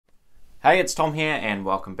Hey, it's Tom here and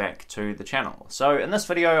welcome back to the channel. So in this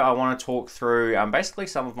video I want to talk through basically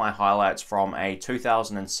some of my highlights from a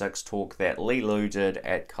 2006 talk that Li Lu did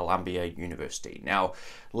at Columbia University. Now,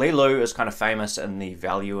 Li Lu is kind of famous in the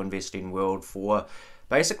value investing world for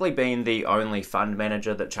basically being the only fund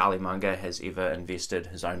manager that Charlie Munger has ever invested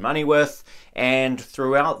his own money with. And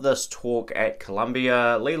throughout this talk at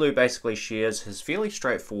Columbia, Li Lu basically shares his fairly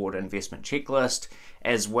straightforward investment checklist,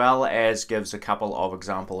 as well as gives a couple of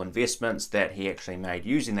example investments that he actually made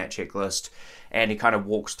using that checklist, and he kind of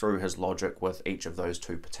walks through his logic with each of those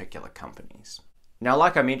two particular companies. Now,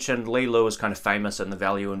 like I mentioned, Li Lu is kind of famous in the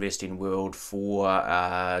value investing world for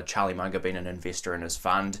Charlie Munger being an investor in his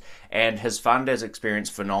fund, and his fund has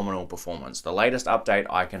experienced phenomenal performance. The latest update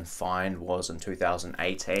I can find was in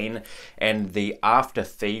 2018, and the after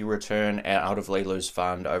fee return out of Li Lu's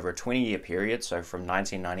fund over a 20-year period, so from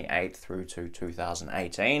 1998 through to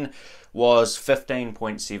 2018, was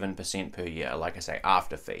 15.7% per year, like I say,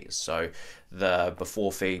 after fees. So the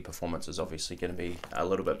before fee performance is obviously going to be a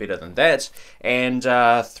little bit better than that. And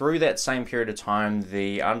through that same period of time,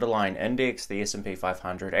 the underlying index, the S&P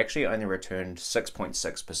 500, actually only returned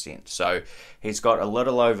 6.6%. So he's got a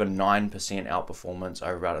little over 9% outperformance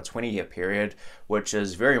over about a 20-year period, which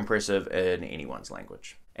is very impressive in anyone's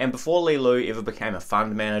language. And before Li Lu ever became a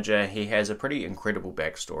fund manager, he has a pretty incredible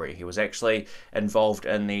backstory. He was actually involved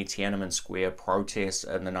in the Tiananmen Square protests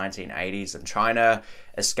in the 1980s in China,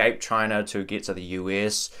 escaped China to get to the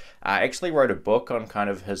US, actually wrote a book on kind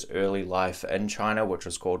of his early life in China, which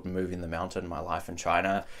was called Moving the Mountain, My Life in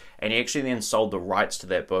China. And he actually then sold the rights to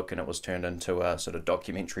that book, and it was turned into a sort of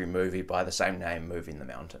documentary movie by the same name, Moving the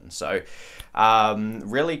Mountain. So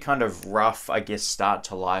really kind of rough, I guess, start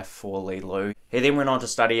to life for Li Lu. He then went on to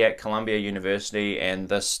study at Columbia University, and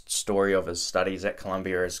this story of his studies at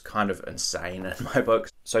Columbia is kind of insane in my book.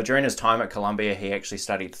 So during his time at Columbia, he actually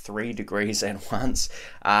studied 3 degrees at once.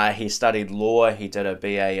 He studied law, he did a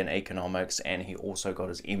BA in economics, and he also got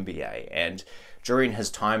his MBA. And during his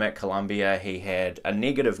time at Columbia, he had a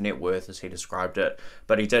negative net worth, as he described it,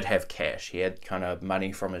 but he did have cash. He had kind of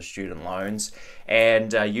money from his student loans,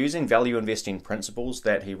 and using value investing principles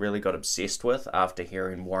that he really got obsessed with after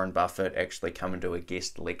hearing Warren Buffett actually come and do a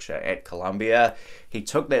guest lecture at Columbia, he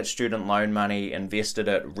took that student loan money, invested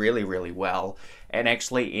it really, really well, and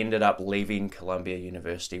actually ended up leaving Columbia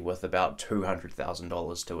University with about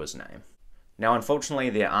 $200,000 to his name. Now,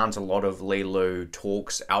 unfortunately, there aren't a lot of Li Lu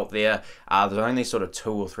talks out there. There's only sort of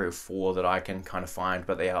 2 or 3 or 4 that I can kind of find,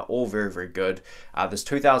 but they are all very, very good. This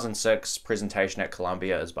 2006 presentation at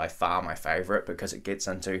Columbia is by far my favorite because it gets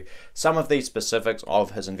into some of the specifics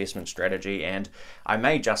of his investment strategy, and I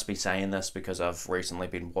may just be saying this because I've recently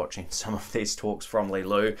been watching some of these talks from Li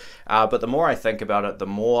Lu, but the more I think about it, the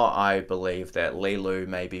more I believe that Li Lu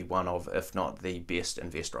may be one of, if not the best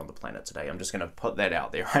investor on the planet today. I'm just going to put that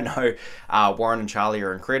out there. I know Warren and Charlie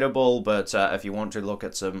are incredible, but if you want to look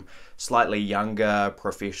at some slightly younger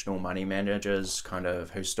professional money managers kind of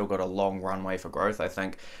who's still got a long runway for growth, I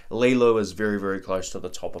think Li Lu is very, very close to the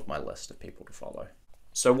top of my list of people to follow.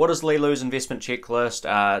 So what is Li Lu's investment checklist?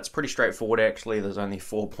 It's pretty straightforward actually. There's only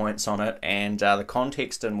 4 points on it, and the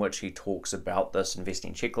context in which he talks about this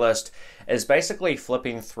investing checklist is basically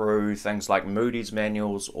flipping through things like Moody's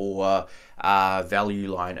manuals or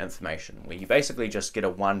value line information, where you basically just get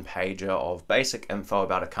a 1-pager of basic info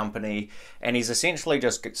about a company, and he's essentially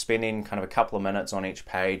just spending kind of a couple of minutes on each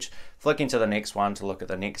page, flicking to the next one to look at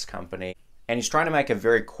the next company. And he's trying to make a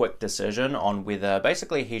very quick decision on whether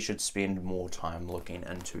basically he should spend more time looking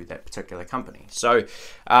into that particular company. So the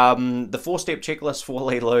 4-step checklist for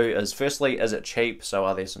Li Lu is, firstly, is it cheap? So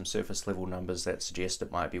are there some surface level numbers that suggest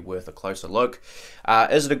it might be worth a closer look?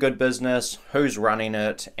 Is it a good business? Who's running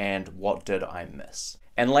it? And what did I miss?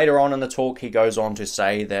 And later on in the talk, he goes on to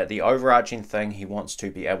say that the overarching thing he wants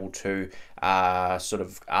to be able to sort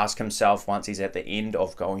of ask himself once he's at the end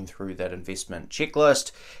of going through that investment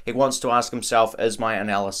checklist, he wants to ask himself, is my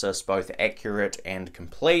analysis both accurate and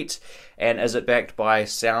complete? And is it backed by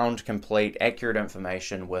sound, complete, accurate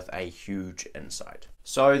information with a huge insight?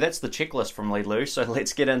 So that's the checklist from Li Lu. So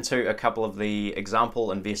let's get into a couple of the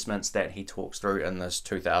example investments that he talks through in this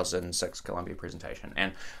 2006 Columbia presentation.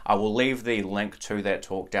 And I will leave the link to that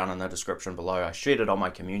talk down in the description below. I shared it on my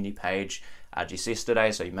community page just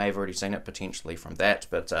yesterday, so you may have already seen it potentially from that,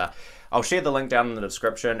 but I'll share the link down in the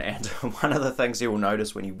description. And one of the things you will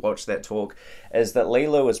notice when you watch that talk is that Li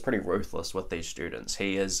Lu is pretty ruthless with these students.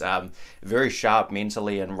 He is very sharp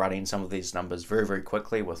mentally in running some of these numbers very, very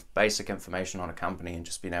quickly with basic information on a company and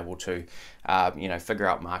just being able to figure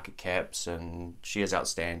out market caps and shares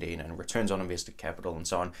outstanding and returns on invested capital and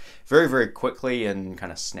so on very, very quickly and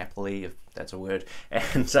kind of snappily, that's a word,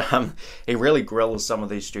 and he really grills some of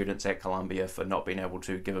these students at Columbia for not being able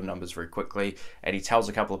to give him numbers very quickly, and he tells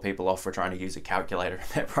a couple of people off for trying to use a calculator in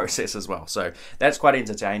that process as well. So that's quite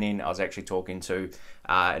entertaining. I was actually talking to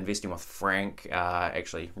Investing with Frank,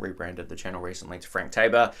 actually rebranded the channel recently to Frank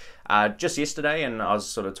Tabor, just yesterday, and I was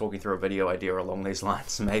sort of talking through a video idea along these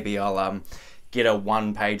lines. Maybe I'll get a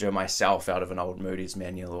one-pager myself out of an old Moody's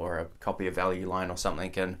manual or a copy of Value Line or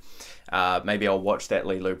something, and maybe I'll watch that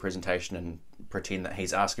Li Lu presentation and pretend that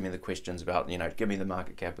he's asking me the questions about, you know, give me the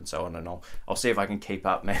market cap and so on, and I'll see if I can keep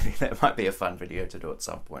up. Maybe that might be a fun video to do at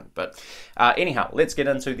some point. But anyhow, let's get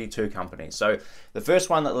into the two companies. So the first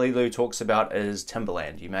one that Li Lu talks about is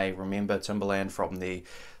Timberland. You may remember Timberland from the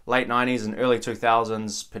late 90s and early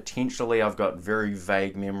 2000s. Potentially I've got very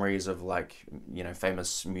vague memories of, like, you know,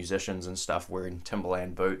 famous musicians and stuff wearing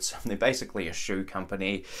Timberland boots. They're basically a shoe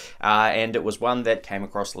company, and it was one that came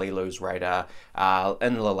across Li Lu's radar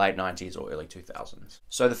in the late 90s or early 2000s.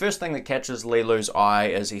 So the first thing that catches Li Lu's eye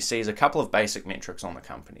is he sees a couple of basic metrics on the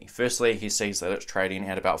company. Firstly, he sees that it's trading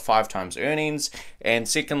at about 5 times earnings, and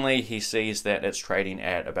secondly, he sees that it's trading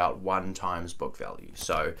at about 1 times book value.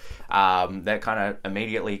 So that kind of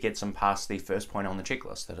immediately gets him past the first point on the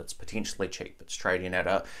checklist, that it's potentially cheap. It's trading at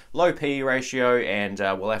a low PE ratio, and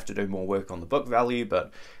we'll have to do more work on the book value,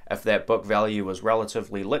 but if that book value was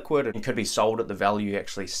relatively liquid and could be sold at the value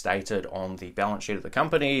actually stated on the balance sheet of the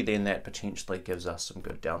company, then that potentially gives us some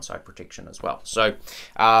good downside protection as well. So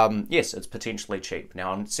yes, it's potentially cheap.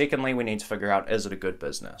 Now, and secondly, we need to figure out, is it a good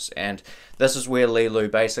business? And this is where Li Lu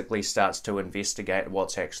basically starts to investigate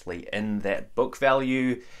what's actually in that book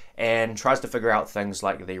value and tries to figure out things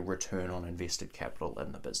like the return on invested capital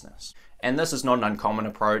in the business. And this is not an uncommon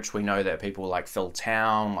approach. We know that people like Phil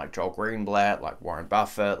Town, like Joel Greenblatt, like Warren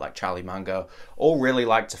Buffett, like Charlie Munger, all really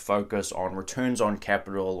like to focus on returns on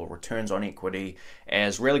capital or returns on equity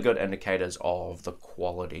as really good indicators of the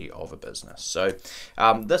quality of a business. So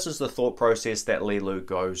this is the thought process that Li Lu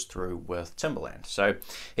goes through with Timberland. So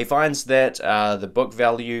he finds that the book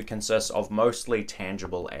value consists of mostly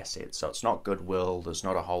tangible assets. So it's not goodwill, there's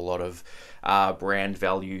not a whole lot of brand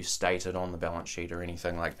value stated on the balance sheet or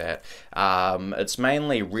anything like that. It's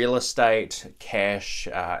mainly real estate, cash,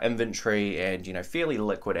 inventory, and, you know, fairly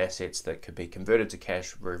liquid assets that could be converted to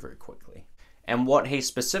cash very, very quickly. And what he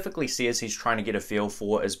specifically says he's trying to get a feel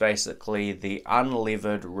for is basically the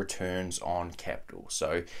unlevered returns on capital.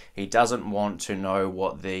 So he doesn't want to know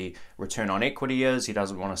what the return on equity is. He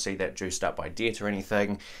doesn't want to see that juiced up by debt or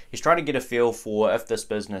anything. He's trying to get a feel for if this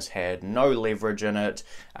business had no leverage in it,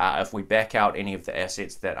 if we back out any of the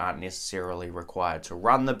assets that aren't necessarily required to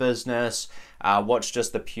run the business, what's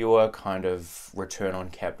just the pure kind of return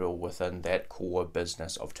on capital within that core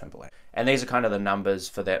business of Timberland. And these are kind of the numbers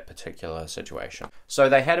for that particular situation. So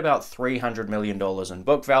they had about $300 million in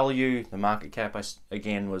book value. The market cap,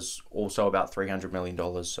 again, was also about $300 million,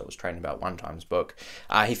 so it was trading about 1 times book.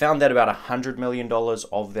 He found that about $100 million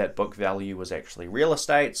of that book value was actually real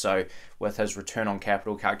estate. So with his return on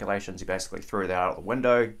capital calculations, he basically threw that out the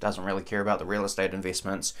window, doesn't really care about the real estate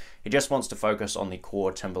investments. He just wants to focus on the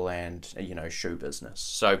core Timberland, you know, shoe business.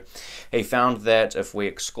 So he found that if we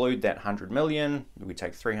exclude that 100 million, we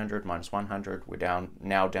take 300 minus 100, we're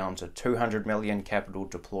now down to 200 million capital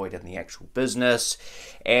deployed in the actual business,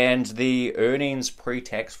 and the earnings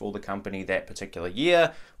pre-tax for the company that particular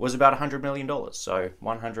year was about $100 million. So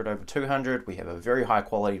 100 over 200, we have a very high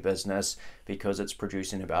quality business because it's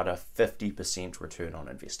producing about a 50% return on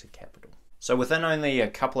invested capital. So within only a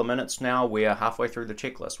couple of minutes now, we are halfway through the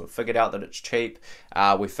checklist. We've figured out that it's cheap.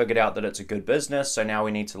 We've figured out that it's a good business. So now we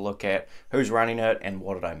need to look at who's running it and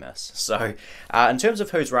what did I miss. So in terms of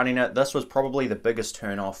who's running it, this was probably the biggest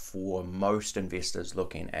turnoff for most investors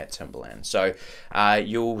looking at Timberland. So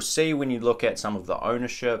you'll see when you look at some of the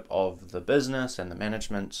ownership of the business and the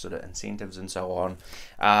management sort of incentives and so on,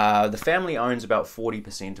 the family owns about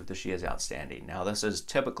 40% of the shares outstanding. Now this is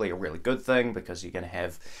typically a really good thing because you're going to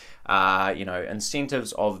have you know,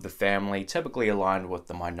 incentives of the family typically aligned with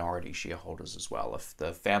the minority shareholders as well. If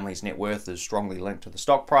the family's net worth is strongly linked to the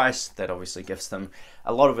stock price, that obviously gives them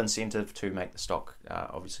a lot of incentive to make the stock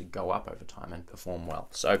obviously go up over time and perform well.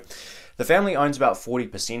 So the family owns about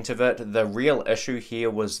 40% of it. The real issue here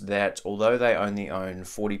was that although they only own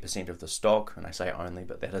 40% of the stock, and I say only,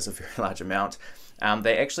 but that is a very large amount,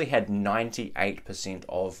 they actually had 98%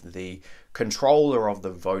 of the control or of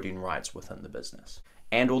the voting rights within the business.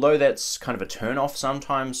 And although that's kind of a turn-off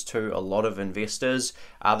sometimes to a lot of investors,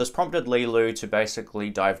 this prompted Li Lu to basically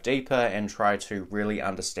dive deeper and try to really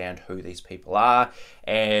understand who these people are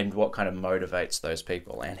and what kind of motivates those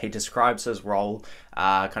people. And he describes his role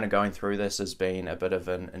kind of going through this as being a bit of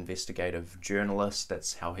an investigative journalist.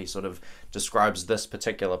 That's how he sort of describes this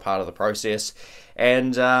particular part of the process.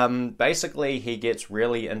 And basically he gets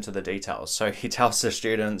really into the details. So he tells the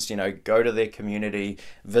students, you know, go to their community,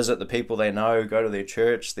 visit the people they know, go to their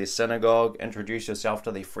church, their synagogue, introduce yourself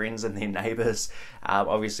to their friends and their neighbors.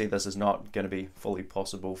 Obviously this is not going to be fully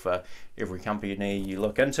possible for every company you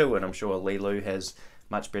look into, and I'm sure Lilu has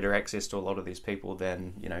much better access to a lot of these people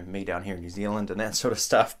than, you know, me down here in New Zealand and that sort of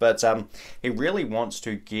stuff. But he really wants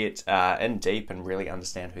to get in deep and really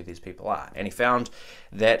understand who these people are. And he found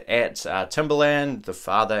that at Timberland, the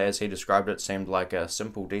father, as he described it, seemed like a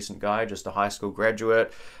simple, decent guy, just a high school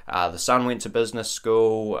graduate. The son went to business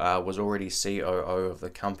school, was already COO of the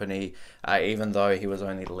company, even though he was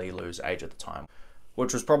only Lilu's age at the time,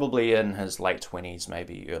 which was probably in his late 20s,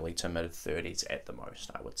 maybe early to mid 30s at the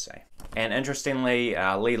most, I would say. And interestingly,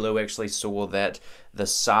 Lilu actually saw that the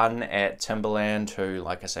son at Timberland, who,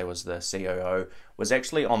 like I say, was the COO, was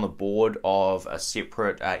actually on the board of a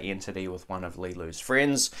separate entity with one of Lilu's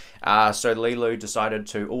friends. So Lilu decided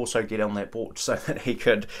to also get on that board so that he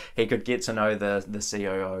could get to know the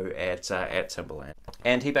COO at Timberland.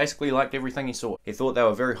 And he basically liked everything he saw. He thought they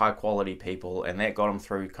were very high quality people, and that got him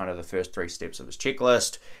through kind of the first 3 steps of his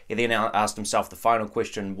checklist. He then asked himself the final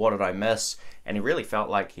question, what did I miss? And he really felt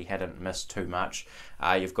like he hadn't missed too much.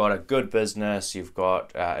 You've got a good business, you've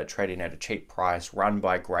got trading at a cheap price, run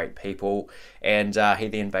by great people, and he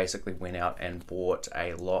then basically went out and bought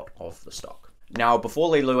a lot of the stock. Now, before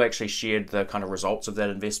Lilu actually shared the kind of results of that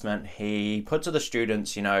investment, he put to the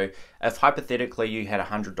students, you know, if hypothetically you had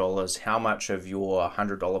 $100, how much of your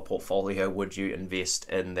 $100 portfolio would you invest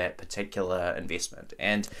in that particular investment?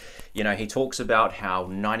 And, you know, he talks about how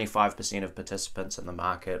 95% of participants in the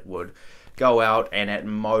market would go out and at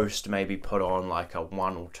most maybe put on like a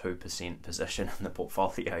 1 or 2% position in the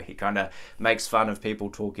portfolio. He kind of makes fun of people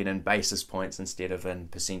talking in basis points instead of in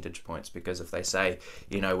percentage points, because if they say,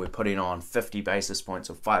 you know, we're putting on 50 basis points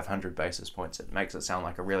or 500 basis points, it makes it sound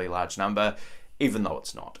like a really large number, even though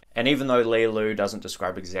it's not. And even though Lilu doesn't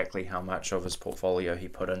describe exactly how much of his portfolio he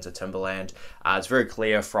put into Timberland, it's very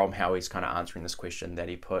clear from how he's kind of answering this question that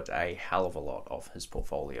he put a hell of a lot of his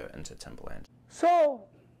portfolio into Timberland. So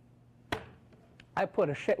I put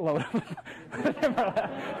a shitload of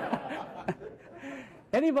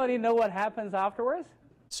Anybody know what happens afterwards?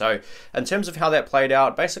 So in terms of how that played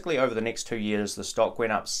out, basically over the next 2 years, the stock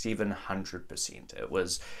went up 700%. It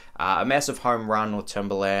was a massive home run with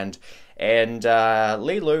Timberland. And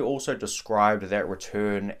Lilu also described that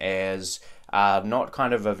return as not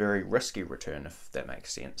kind of a very risky return, if that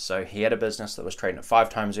makes sense. So he had a business that was trading at 5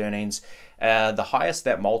 times earnings. The highest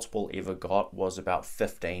that multiple ever got was about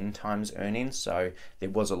 15 times earnings. So there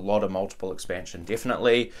was a lot of multiple expansion,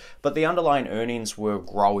 definitely. But the underlying earnings were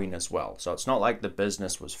growing as well. So it's not like the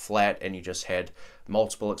business was flat and you just had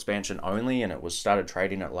multiple expansion only and it was started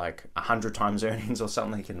trading at like 100 times earnings or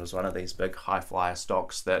something, and was one of these big high flyer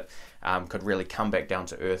stocks that could really come back down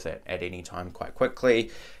to earth at any time quite quickly.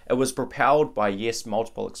 It was propelled by, yes,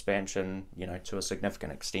 multiple expansion, you know, to a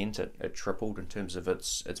significant extent. It tripled in terms of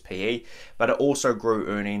its PE, but it also grew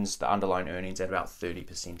earnings, the underlying earnings, at about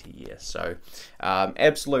 30% a year. So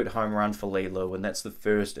absolute home run for Lilu, and that's the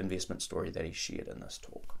first investment story that he shared in this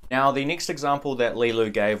talk. Now, the next example that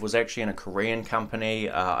Lilu gave was actually in a Korean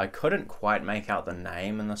company. I couldn't quite make out the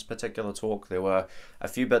name in this particular talk. There were a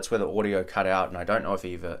few bits where the audio cut out, and I don't know if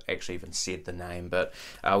he actually even said the name, but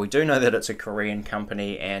we do know that it's a Korean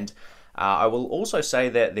company, and I will also say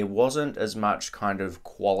that there wasn't as much kind of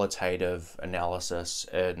qualitative analysis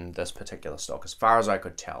in this particular stock as far as I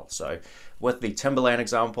could tell. So with the Timberland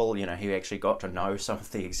example, you know, he actually got to know some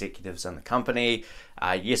of the executives in the company.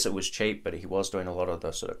 Yes, it was cheap, but he was doing a lot of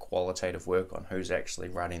the sort of qualitative work on who's actually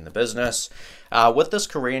running the business. With this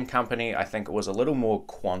Korean company, I think it was a little more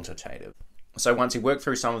quantitative. So once he worked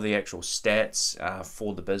through some of the actual stats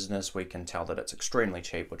for the business, we can tell that it's extremely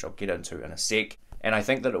cheap, which I'll get into in a sec. And I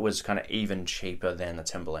think that it was kind of even cheaper than the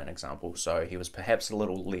Timberland example. So he was perhaps a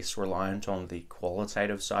little less reliant on the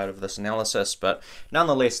qualitative side of this analysis. But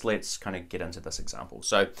nonetheless, let's kind of get into this example.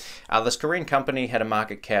 So this Korean company had a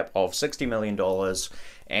market cap of $60 million,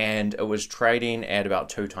 and it was trading at about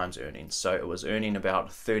 2 times earnings. So it was earning about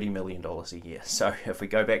 $30 million a year. So if we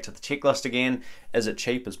go back to the checklist again, is it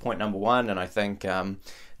cheap is point number 1. And I think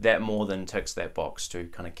that more than ticks that box to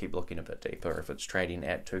kind of keep looking a bit deeper if it's trading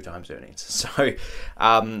at 2 times earnings. So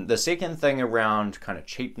the second thing around kind of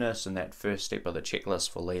cheapness and that first step of the checklist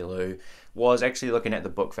for Lilu was actually looking at the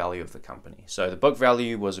book value of the company. So the book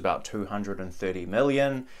value was about 230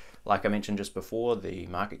 million. Like I mentioned just before, the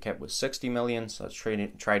market cap was 60 million, so it's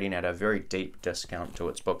trading at a very deep discount to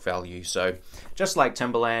its book value. So just like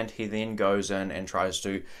Timberland, he then goes in and tries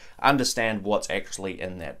to understand what's actually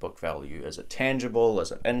in that book value. Is it tangible?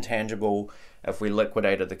 Is it intangible? If we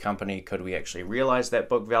liquidated the company, could we actually realize that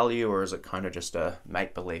book value, or is it kind of just a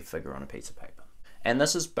make-believe figure on a piece of paper? And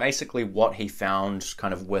this is basically what he found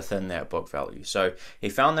kind of within that book value. So he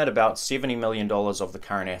found that about $70 million of the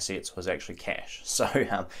current assets was actually cash. So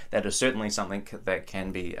that is certainly something that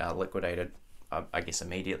can be liquidated, I guess,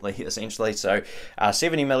 immediately, essentially. So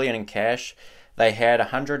 70 million in cash. They had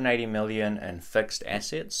 180 million in fixed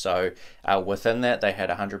assets. So within that, they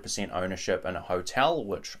had 100% ownership in a hotel,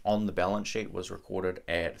 which on the balance sheet was recorded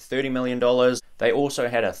at $30 million. They also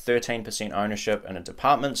had a 13% ownership in a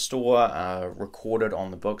department store, recorded on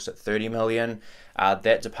the books at 30 million.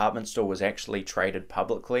 That department store was actually traded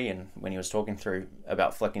publicly, and when he was talking through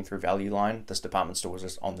about flicking through Value Line, this department store was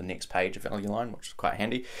just on the next page of Value Line, which is quite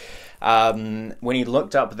handy. When he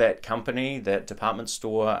looked up that company, that department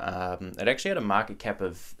store, it actually had a market cap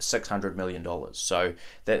of $600 million. So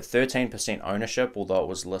that 13% ownership, although it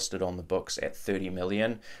was listed on the books at 30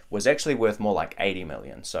 million, was actually worth more like 80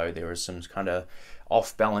 million. So there was some kind of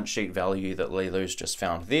off-balance sheet value that Li Lu's just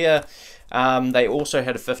found there. They also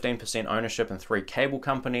had a 15% ownership in 3 cable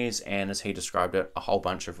companies, and as he described it, a whole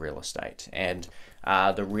bunch of real estate. And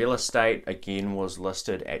the real estate, again, was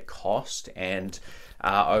listed at cost, and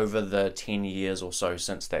over the 10 years or so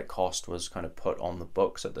since that cost was kind of put on the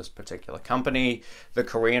books at this particular company, the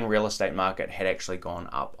Korean real estate market had actually gone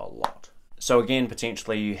up a lot. So again,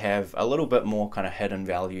 potentially you have a little bit more kind of hidden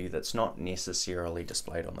value that's not necessarily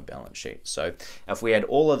displayed on the balance sheet. So if we add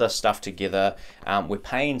all of this stuff together, we're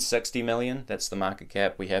paying 60 million, that's the market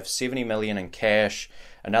cap. We have 70 million in cash,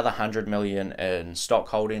 another 100 million in stock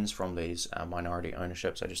holdings from these minority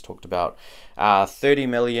ownerships I just talked about, 30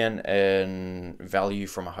 million in value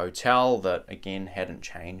from a hotel that again hadn't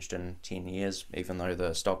changed in 10 years, even though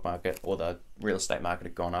the stock market or the real estate market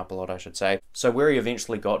had gone up a lot, I should say. So where he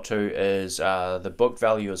eventually got to is the book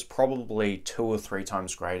value is probably 2 or 3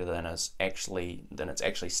 times greater than it's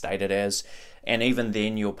actually stated as, and even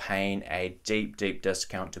then you're paying a deep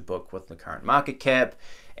discount to book with the current market cap.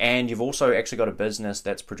 And you've also actually got a business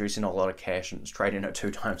that's producing a lot of cash and it's trading at 2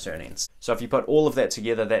 times earnings. So if you put all of that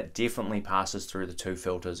together, that definitely passes through the 2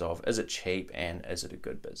 filters of, is it cheap and is it a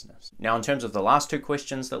good business? Now, in terms of the last 2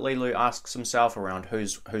 questions that Li Lu asks himself around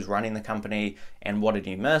who's running the company and what did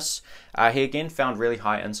he miss, he again found really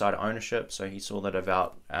high insider ownership. So he saw that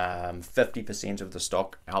about 50% of the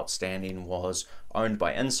stock outstanding was owned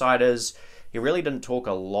by insiders. He really didn't talk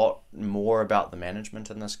a lot more about the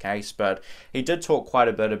management in this case, but he did talk quite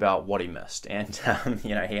a bit about what he missed. And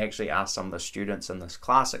you know, he actually asked some of the students in this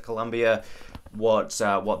class at Columbia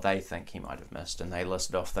what they think he might have missed, and they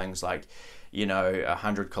listed off things like, you know,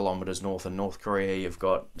 100 kilometers north in North Korea, you've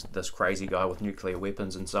got this crazy guy with nuclear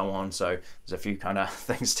weapons and so on. So there's a few kind of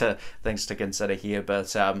things to consider here.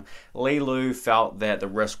 But Li Lu felt that the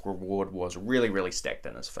risk reward was really stacked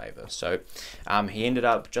in his favor. So he ended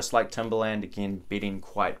up, just like Timberland, again betting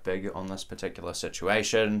quite big on this particular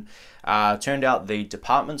situation. Turned out the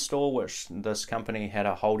department store, which this company had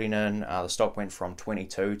a holding in, the stock went from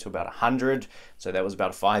 22 to about 100. So that was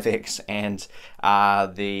about a 5x, and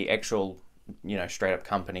the actual, you know, straight up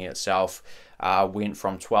company itself went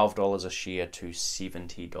from $12 a share to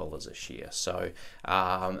 $70 a share. So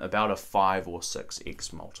about a 5 or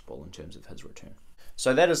 6x multiple in terms of his return.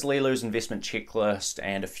 So that is Li Lu's investment checklist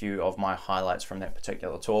and a few of my highlights from that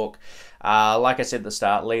particular talk. Like I said at the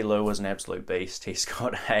start, Li Lu is an absolute beast. He's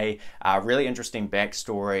got a really interesting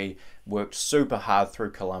backstory, worked super hard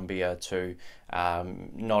through Columbia to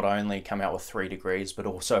not only come out with 3 degrees, but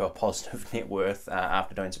also a positive net worth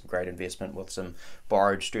after doing some great investment with some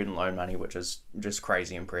borrowed student loan money, which is just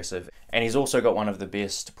crazy impressive. And he's also got one of the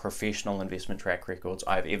best professional investment track records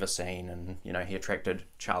I've ever seen, and you know, he attracted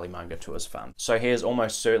Charlie Munger to his fund. So he is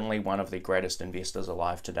almost certainly one of the greatest investors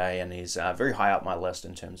alive today, and he's very high up my list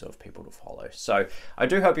in terms of people to follow. So I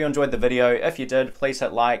do hope you enjoyed the video. If you did, please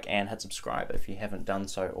hit like and hit subscribe if you haven't done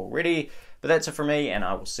so already. But that's it for me, and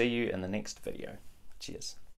I will see you in the next video. Cheers.